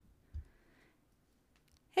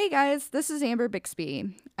Hey guys, this is Amber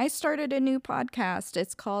Bixby. I started a new podcast.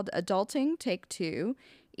 It's called Adulting Take Two.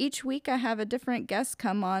 Each week, I have a different guest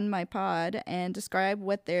come on my pod and describe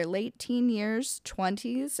what their late teen years,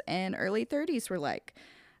 20s, and early 30s were like.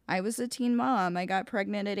 I was a teen mom. I got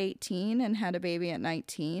pregnant at 18 and had a baby at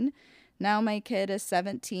 19. Now my kid is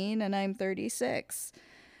 17 and I'm 36.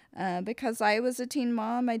 Because I was a teen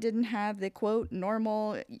mom, I didn't have the quote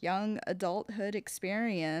normal young adulthood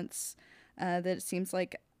experience that it seems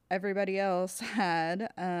like everybody else had.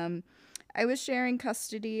 I was sharing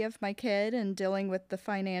custody of my kid and dealing with the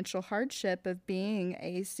financial hardship of being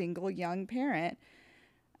a single young parent.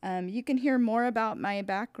 You can hear more about my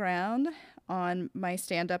background on my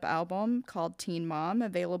stand up album called Teen Mom,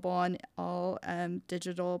 available on all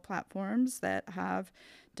digital platforms that have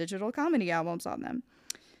digital comedy albums on them.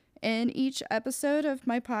 In each episode of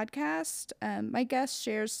my podcast, my guest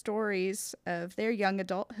shares stories of their young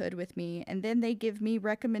adulthood with me, and then they give me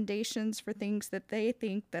recommendations for things that they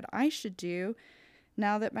think that I should do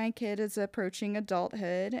now that my kid is approaching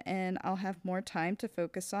adulthood, and I'll have more time to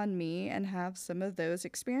focus on me and have some of those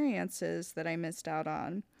experiences that I missed out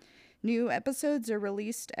on. New episodes are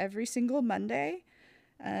released every single Monday.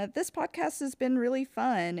 This podcast has been really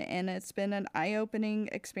fun, and it's been an eye opening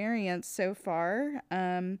experience so far.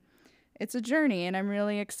 It's a journey, and I'm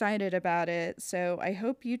really excited about it. So I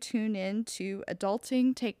hope you tune in to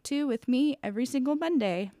Adulting Take Two with me every single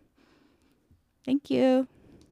Monday. Thank you.